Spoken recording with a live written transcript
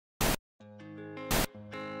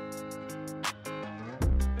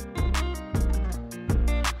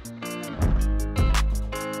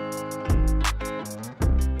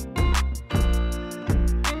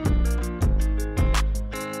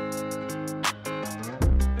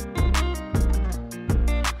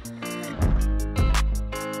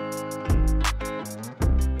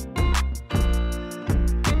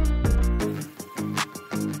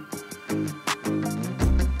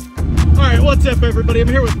What's up, everybody? I'm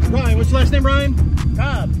here with Ryan. What's your last name, Ryan?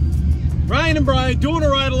 Cobb. Ryan and Brian doing a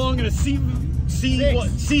ride along in a C6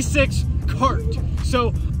 kart.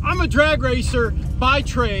 So I'm a drag racer by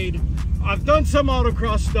trade. I've done some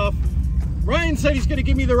autocross stuff. Ryan said he's going to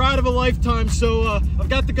give me the ride of a lifetime, so I've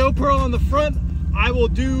got the GoPro on the front. I will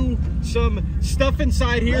do some stuff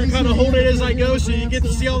inside here, kind of hold it as I go so you get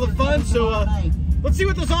to see all the fun. So let's see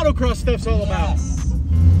what this autocross stuff's all about.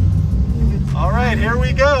 All right, here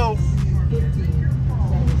we go.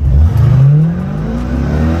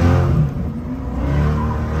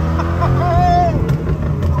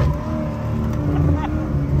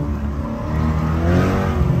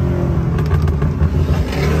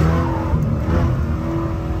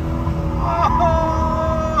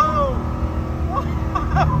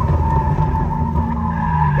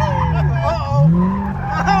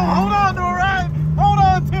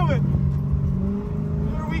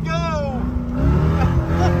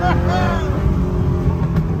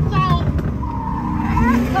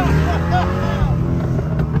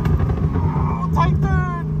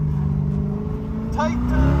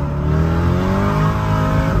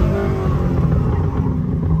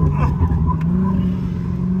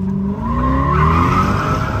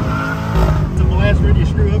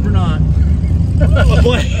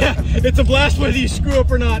 It's a blast whether you screw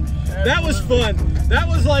up or not. That was fun.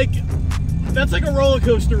 That's like a roller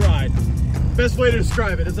coaster ride. Best way to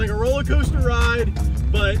describe it. It's like a roller coaster ride,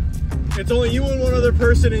 but it's only you and one other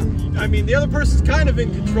person, and I mean the other person's kind of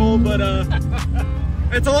in control, but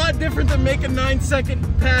it's a lot different than making 9-second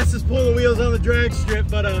passes pulling the wheels on the drag strip.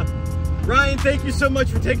 But Ryan, thank you so much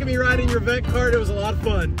for taking me riding your Vette Kart. It was a lot of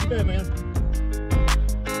fun. Yeah, man.